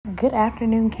Good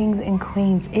afternoon, kings and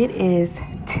queens. It is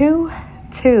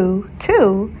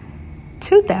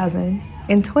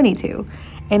 2/2/2022,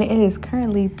 and it is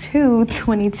currently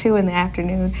 2:22 in the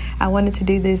afternoon. I wanted to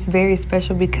do this very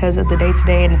special because of the day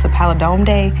today, and it's a Paladome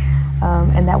Day,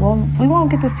 and we won't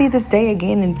get to see this day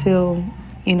again until,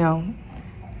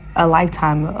 a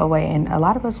lifetime away, and a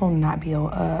lot of us will not be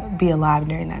alive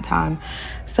during that time.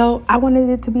 So I wanted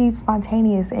it to be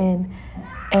spontaneous and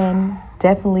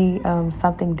definitely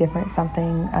something different,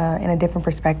 something in a different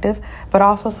perspective, but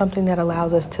also something that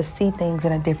allows us to see things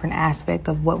in a different aspect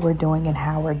of what we're doing and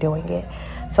how we're doing it.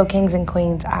 So kings and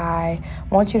queens, I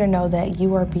want you to know that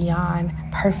you are beyond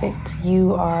perfect.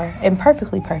 You are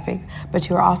imperfectly perfect, but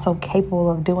you are also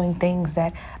capable of doing things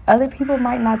that other people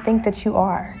might not think that you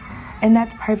are. And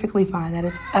that's perfectly fine. That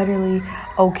is utterly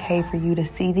okay for you to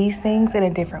see these things in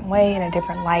a different way, in a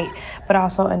different light, but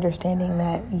also understanding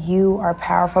that you are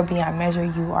powerful beyond measure.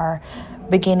 You are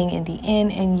beginning in the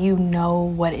end, and you know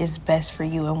what is best for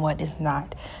you and what is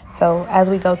not. So as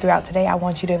we go throughout today, I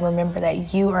want you to remember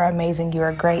that you are amazing, you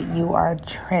are great, you are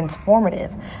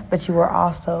transformative, but you are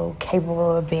also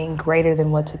capable of being greater than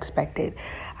what's expected.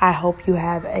 I hope you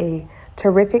have a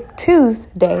terrific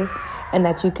Tuesday, and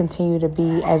that you continue to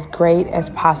be as great as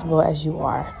possible as you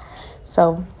are.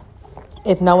 So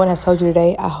if no one has told you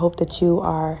today, I hope that you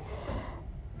are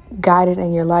guided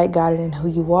in your light, guided in who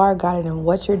you are, guided in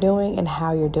what you're doing and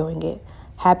how you're doing it.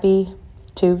 Happy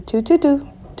 2/2/22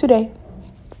 today.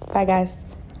 Bye, guys.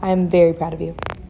 I am very proud of you.